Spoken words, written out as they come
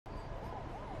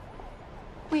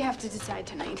We have to decide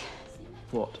tonight.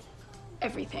 What?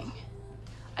 Everything.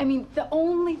 I mean, the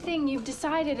only thing you've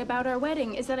decided about our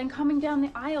wedding is that I'm coming down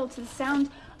the aisle to the sound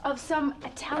of some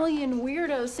Italian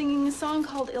weirdo singing a song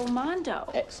called Il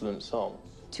Mondo. Excellent song.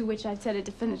 To which I've said a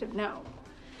definitive no.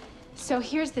 So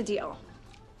here's the deal.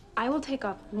 I will take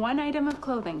off one item of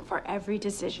clothing for every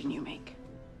decision you make.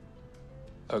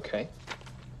 Okay.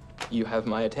 You have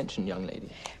my attention, young lady.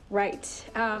 Right.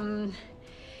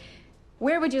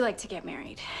 Where would you like to get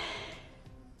married?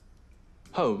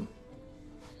 Home.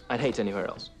 I'd hate anywhere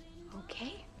else.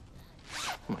 Okay.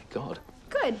 Oh my God.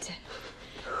 Good.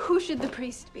 Who should the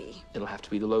priest be? It'll have to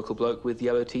be the local bloke with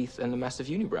yellow teeth and a massive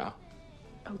unibrow.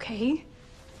 Okay.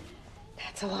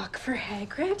 That's a lock for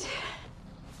Hagrid.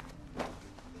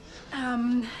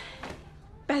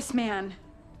 Best man.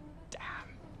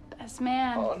 Damn. Best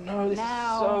man. Oh no, this is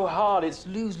so hard. It's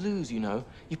lose-lose, you know.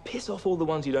 You piss off all the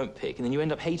ones you don't pick, and then you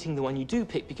end up hating the one you do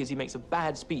pick because he makes a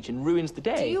bad speech and ruins the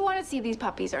day. Do you want to see these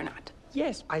puppies or not?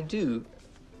 Yes, I do.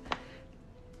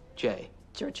 Jay.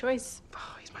 It's your choice.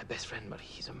 Oh, he's my best friend, but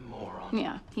he's a moron.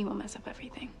 Yeah, he will mess up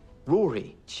everything.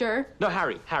 Rory. Sure. No,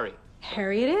 Harry. Harry.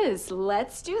 Harry it is.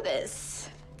 Let's do this.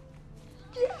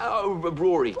 Yeah, oh,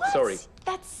 Rory. What? Sorry.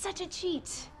 That's such a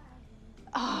cheat.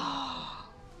 Oh.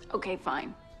 Okay,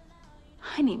 fine.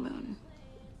 Honeymoon.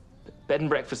 Bed and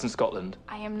breakfast in Scotland.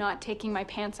 I am not taking my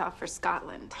pants off for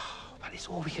Scotland. Oh, but it's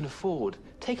all we can afford.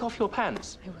 Take off your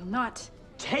pants. I will not.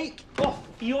 Take off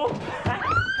your pants!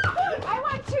 I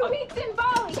want 2 weeks in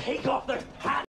Bali! Take off the pants!